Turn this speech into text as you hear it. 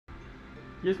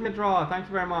Gives me a draw. Thank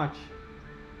you very much.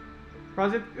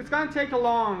 Because it's going to take a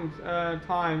long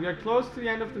time. We are close to the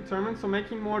end of the tournament, so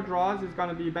making more draws is going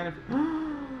to be benefit.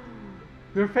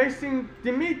 We're facing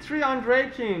Dmitry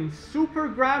Andreikin, Super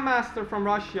Grandmaster from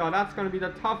Russia. That's going to be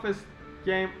the toughest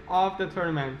game of the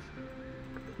tournament.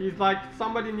 He's like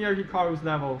somebody near Hikaru's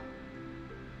level.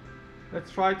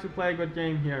 Let's try to play a good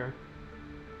game here.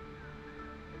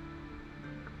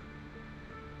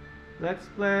 Let's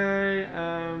play,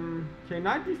 okay,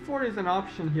 knight b4 is an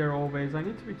option here always. I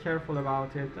need to be careful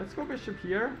about it. Let's go bishop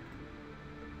here.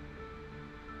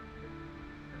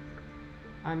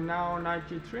 And now knight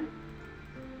g3.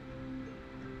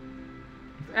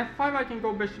 If f5 I can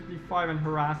go bishop d5 and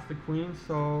harass the queen,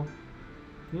 so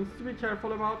needs to be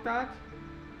careful about that.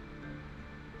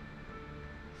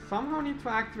 Somehow need to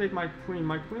activate my queen.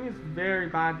 My queen is very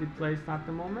badly placed at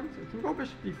the moment. I can go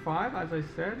bishop d5 as I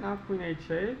said. Now queen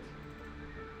h8.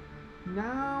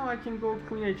 Now I can go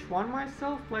queen h1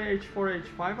 myself, play h4,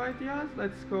 h5 ideas.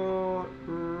 Let's go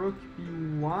rook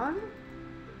b1.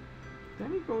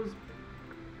 Then he goes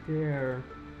there.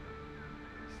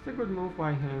 It's a good move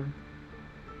by him.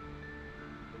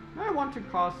 Now I want to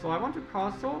castle. I want to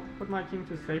castle, put my king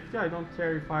to safety. I don't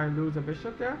care if I lose a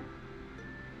bishop there.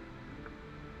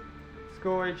 Let's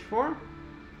go h4.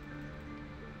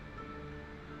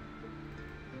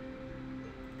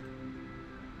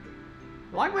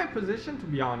 I like my position, to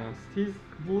be honest. He's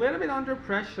a little bit under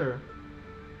pressure.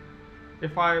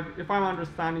 If I'm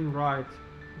understanding right.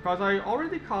 Because I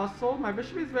already castled, my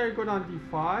bishop is very good on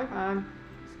d5 and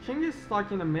his king is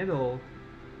stuck in the middle.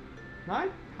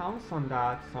 Knight pounce on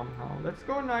that somehow. Let's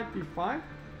go knight b5.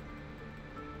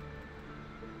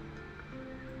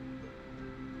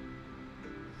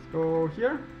 Let's go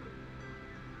here.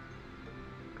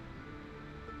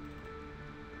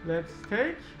 Let's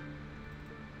take.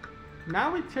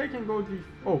 Now we take and go d...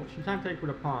 Oh, she can't take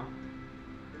with a pawn.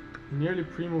 Nearly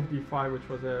pre-move d5, which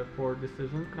was a poor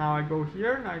decision. Now I go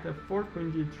here, knight f4,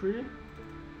 queen g3.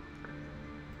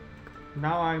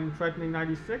 Now I'm threatening knight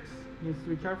e6. Needs to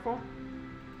be careful.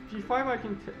 g5 I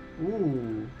can take...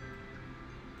 Ooh.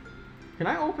 Can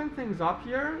I open things up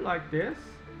here like this?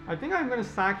 I think I'm going to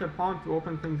sack a pawn to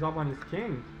open things up on his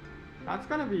king. That's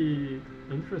going to be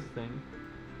interesting.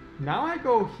 Now I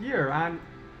go here and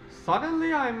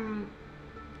suddenly I'm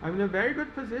in a very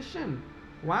good position.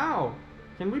 Wow.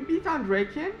 Can we beat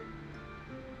Andreikin?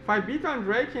 If I beat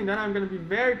Andreikin, then I'm going to be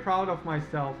very proud of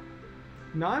myself.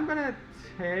 Now I'm going to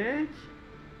take...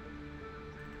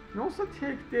 I can also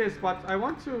take this, but I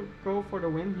want to go for the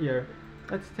win here.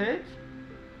 Let's take.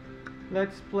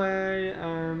 Let's play...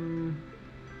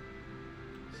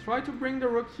 let's try to bring the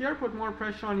rook here, put more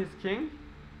pressure on his king.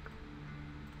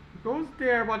 Goes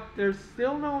there, but there's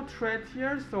still no threat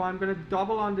here, so I'm gonna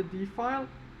double on the d file.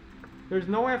 There's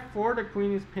no f4, the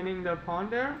queen is pinning the pawn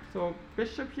there. So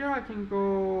bishop here, I can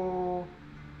go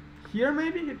here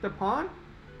maybe, hit the pawn.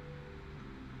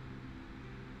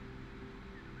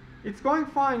 It's going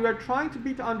fine. We're trying to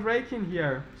beat Andreikin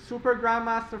here, Super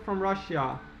Grandmaster from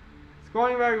Russia. It's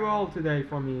going very well today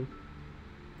for me.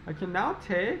 I can now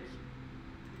take.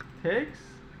 Takes.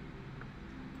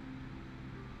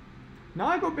 Now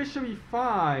I go bishop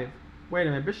e5. Wait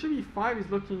a minute, bishop e5 is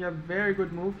looking a very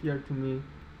good move here to me.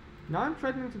 Now I'm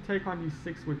threatening to take on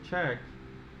d6 with check.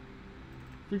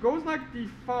 If he goes like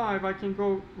d5, I can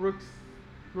go rook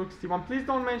c1. Please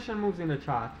don't mention moves in the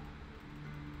chat.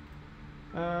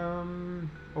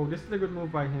 Oh, this is a good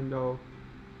move by him though.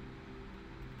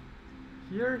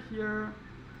 Here. I'm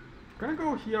gonna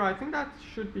go here. I think that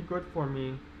should be good for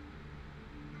me.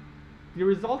 The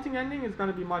resulting ending is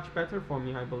gonna be much better for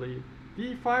me, I believe.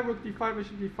 d5, rook d5,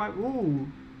 bishop d5. Ooh,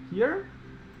 here?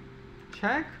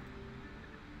 Check.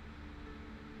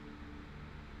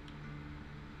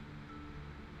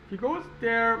 If he goes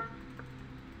there,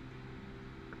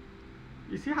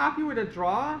 is he happy with a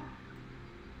draw?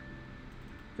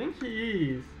 I think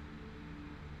he is.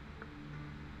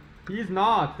 He's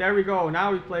not. There we go.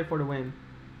 Now we play for the win.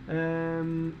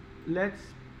 Let's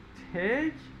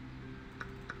take.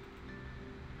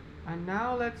 And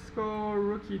now let's go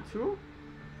rook e2.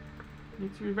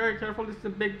 Need to be very careful. This is a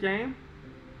big game.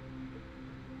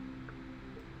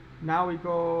 Now we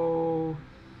go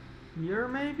here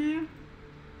maybe.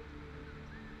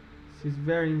 This is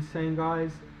very insane,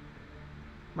 guys.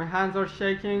 My hands are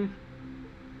shaking.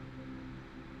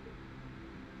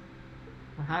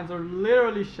 My hands are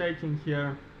literally shaking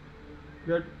here.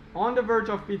 We're on the verge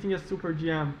of beating a super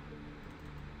GM.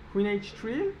 Queen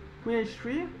h3. Queen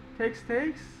h3. Takes.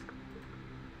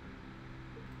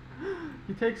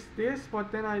 He takes this,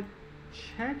 but then I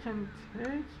check and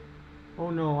take. Oh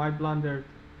no, I blundered.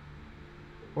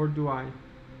 Or do I?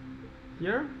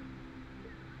 here.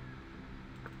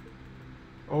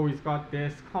 Oh, he's got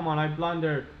this. Come on, I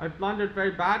blundered. I blundered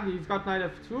very badly. He's got knight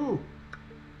f2.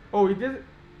 Oh, he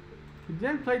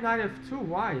didn't play knight f2.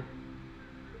 Why?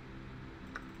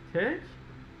 Take?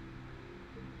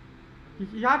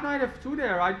 He had knight f2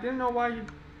 there. I didn't know why he...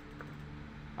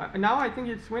 now I think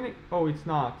it's winning. Oh, it's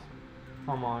not.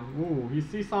 Come on. Ooh, he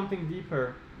sees something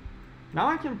deeper. Now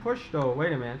I can push though.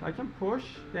 Wait a minute. I can push,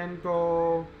 then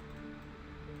go...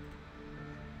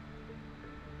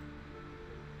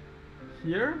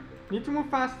 here. Need to move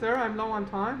faster. I'm low on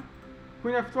time.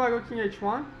 Queen f2, I go king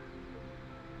h1.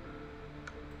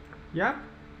 Yep.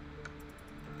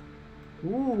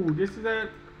 Ooh, this is a...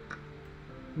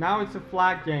 now it's a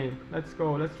flag game. Let's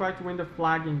go. Let's try to win the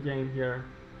flagging game here.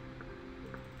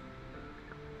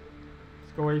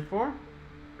 Let's go a4.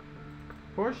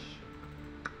 Push.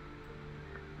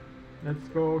 Let's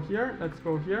go here. Let's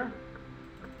go here.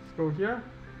 Let's go here.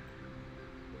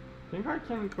 I think I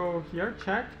can go here.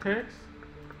 Check. Takes.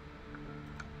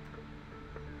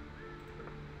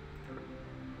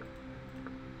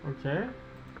 Okay.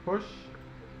 Push.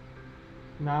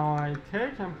 Now I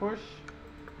take and push.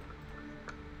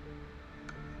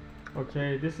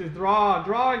 Okay, this is draw.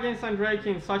 Draw against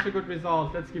Andreikin. Such a good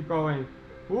result. Let's keep going.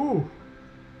 Ooh.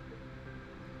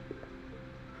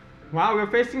 Wow,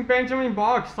 we're facing Benjamin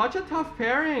Bach. Such a tough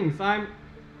pairings.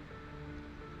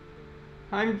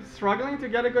 I'm struggling to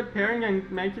get a good pairing and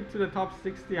make it to the top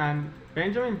 60, and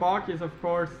Benjamin Bach is of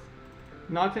course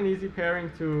not an easy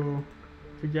pairing to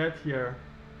get here.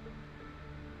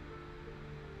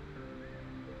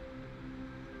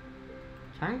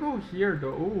 Can go here though.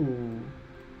 Ooh.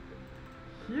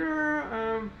 Here,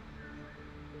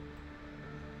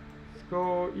 let's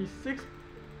go e6.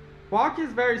 Bach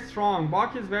is very strong.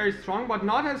 Bach is very strong, but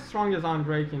not as strong as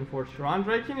Andreikin for sure.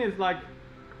 Andreikin is like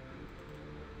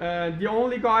the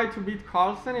only guy to beat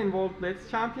Carlsen in World Blitz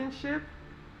Championship,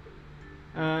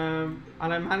 and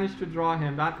I managed to draw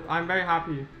him. That I'm very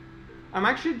happy. I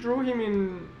actually drew him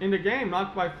in the game,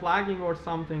 not by flagging or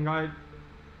something. I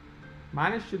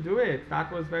managed to do it.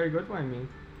 That was very good by me.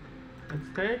 Let's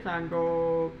take and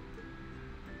go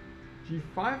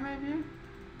g5 maybe.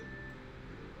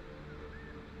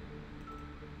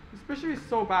 Especially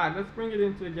so bad. Let's bring it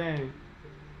into the game.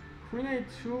 Queen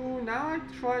a2. Now I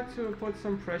try to put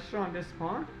some pressure on this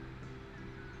pawn.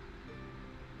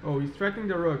 Oh, he's threatening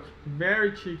the rook.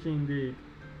 Very cheeky indeed.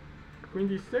 Queen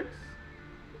d6.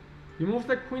 He moves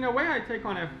the queen away. I take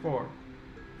on f4.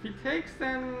 If he takes,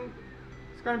 then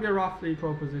it's going to be a roughly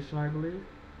equal position, I believe.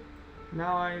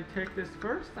 Now I take this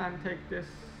first and take this.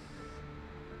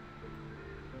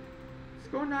 Let's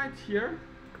go knight here.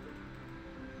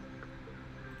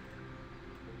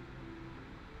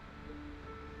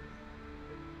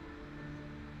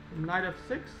 Knight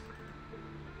f6.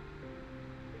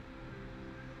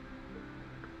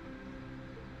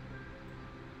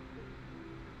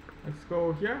 Let's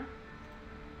go here.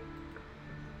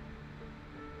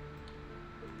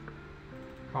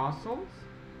 Castles.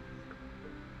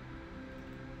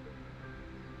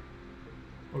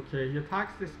 Okay, he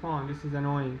attacks this pawn. This is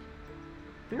annoying.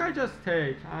 I think I just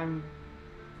take and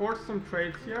force some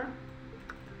trades here.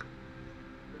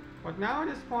 But now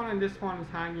this pawn and this pawn is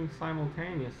hanging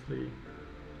simultaneously.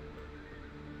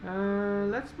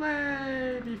 Let's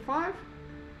play b5.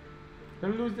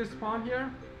 Gonna lose this pawn here.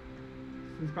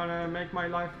 This is gonna make my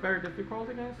life very difficult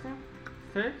against him.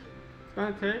 Let's take. It's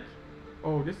gonna take.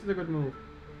 Oh, this is a good move.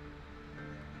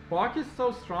 Bach is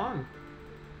so strong.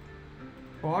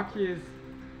 Bach is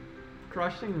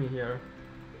crushing me here.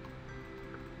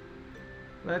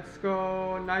 Let's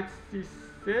go knight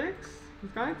c6. He's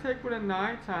gonna take with a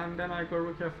knight and then I go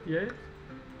rook fd8.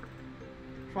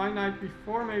 Try knight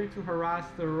b4 maybe to harass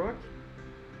the rook.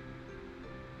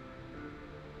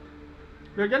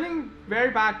 We're getting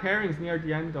very bad pairings near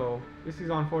the end though. This is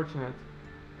unfortunate.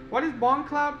 What is Bong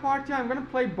Cloud Party? I'm gonna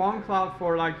play Bong Cloud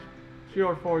for like 3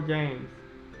 or 4 games.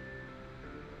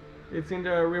 It's in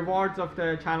the rewards of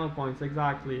the channel points,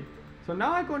 exactly. So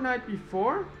now I go knight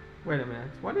b4. Wait a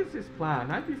minute, what is this plan?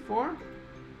 Knight b4?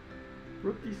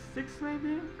 Rook d6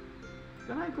 maybe?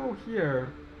 Then I go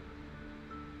here.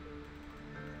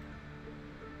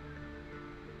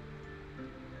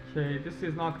 Okay, this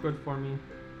is not good for me.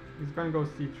 He's gonna go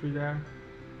c3 there.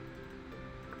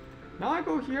 Now I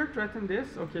go here, threaten this.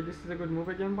 Okay, this is a good move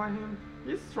again by him.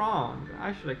 He's strong.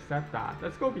 I should accept that.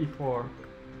 Let's go b4.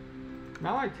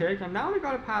 Now I take, and now we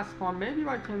got a pass pawn. Maybe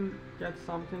I can get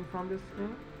something from this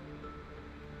game.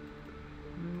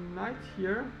 Knight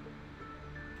here.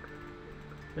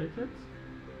 Take it.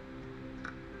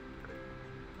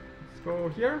 Let's go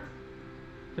here.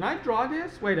 Can I draw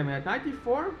this? Wait a minute. Knight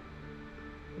d4?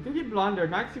 I think he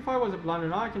blundered. Knight c5 was a blunder.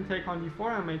 Now I can take on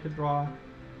d4 and make a draw.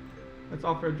 Let's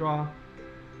offer a draw.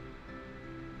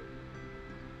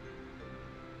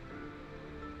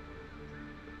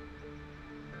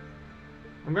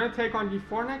 I'm gonna take on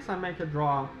d4 next and make a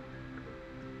draw.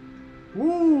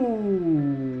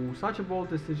 Ooh, such a bold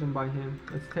decision by him.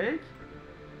 Let's take.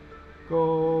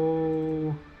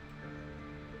 Go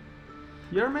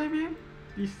here maybe?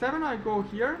 d7 I go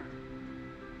here.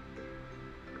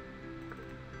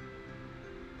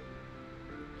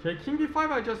 Okay, king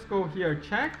b5 I just go here.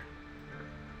 Check.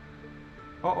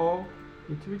 Uh-oh.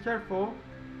 Need to be careful.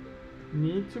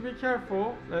 Need to be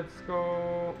careful. Let's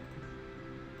go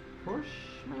push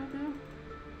maybe?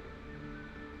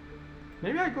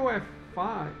 Maybe I go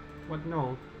f5. What?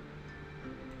 No.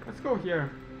 Let's go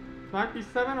here. Knight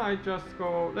b7 I just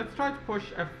go. Let's try to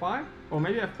push f5. Oh,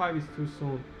 maybe f5 is too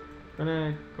soon.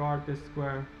 Gonna guard this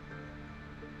square.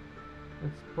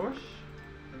 Let's push.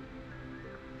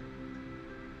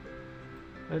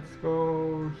 Let's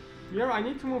go here. I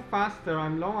need to move faster.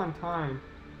 I'm low on time.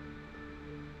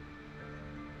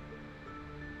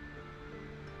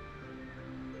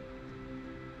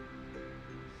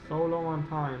 So low on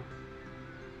time.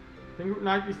 I think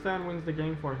knight b7 wins the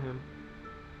game for him.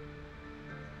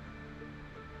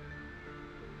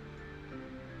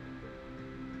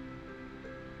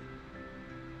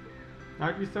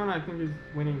 Knight b7 I think is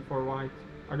winning for white.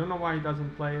 I don't know why he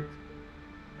doesn't play it.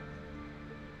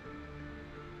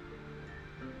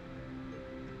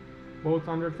 Both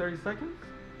under 30 seconds?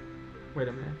 Wait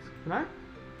a minute. Can I?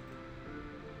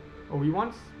 Oh, he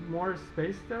wants more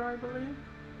space there, I believe.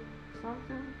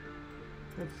 Something.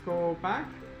 Let's go back.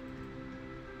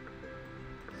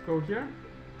 Let's go here.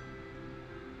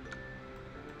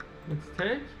 Let's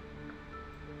take.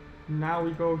 Now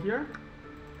we go here.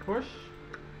 Push.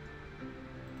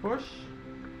 Push.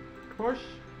 Push.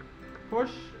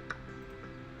 Push.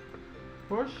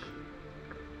 Push.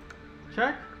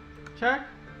 Check. Check.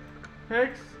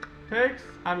 Takes,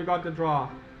 and we got the draw.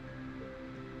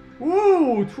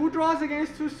 Ooh, 2 draws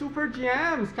against 2 super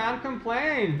GMs. Can't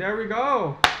complain. There we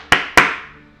go.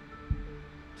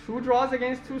 2 draws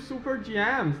against 2 super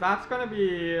GMs. That's gonna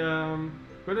be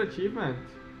good achievement.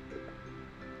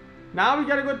 Now we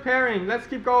get a good pairing. Let's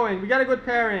keep going. We get a good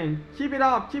pairing. Keep it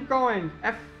up. Keep going.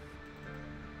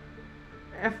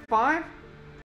 F5.